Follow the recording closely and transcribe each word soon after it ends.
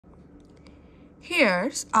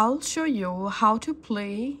Here's I'll show you how to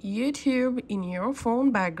play YouTube in your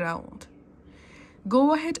phone background.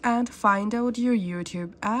 Go ahead and find out your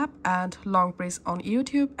YouTube app and long press on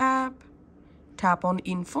YouTube app. Tap on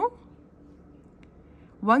Info.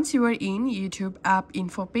 Once you are in YouTube app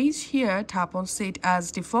info page, here tap on Set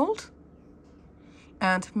as Default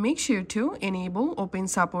and make sure to enable Open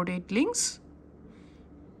Supported Links.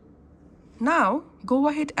 Now go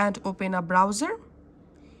ahead and open a browser.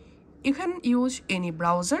 You can use any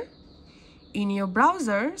browser. In your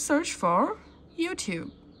browser, search for YouTube.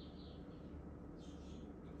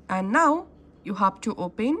 And now you have to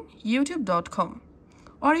open youtube.com,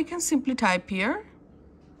 or you can simply type here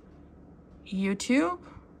youtube.com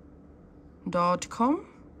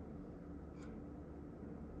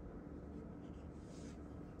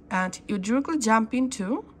and you directly jump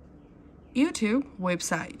into YouTube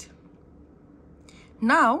website.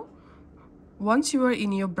 Now, once you are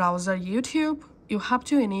in your browser YouTube, you have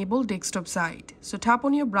to enable desktop site. So tap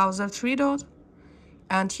on your browser three dot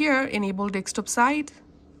and here enable desktop site.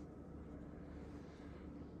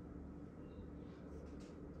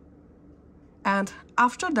 And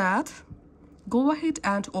after that, go ahead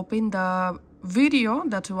and open the video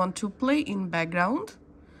that you want to play in background,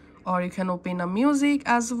 or you can open a music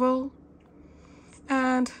as well.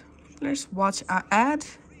 And let's watch an ad.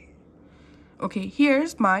 Okay,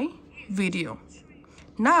 here's my video.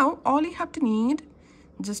 Now all you have to need,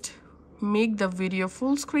 just make the video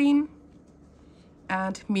full screen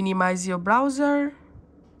and minimize your browser.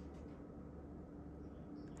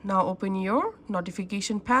 Now open your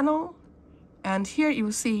notification panel and here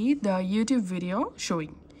you see the YouTube video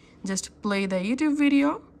showing. Just play the YouTube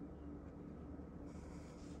video.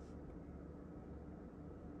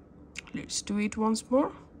 Let's do it once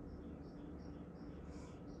more.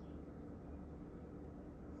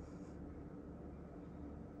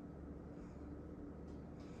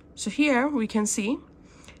 So here we can see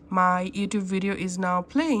my YouTube video is now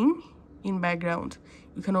playing in background.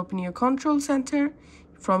 You can open your control center.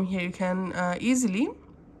 From here you can easily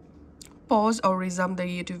pause or resume the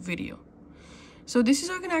YouTube video. So this is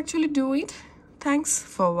how you can actually do it. Thanks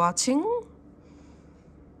for watching.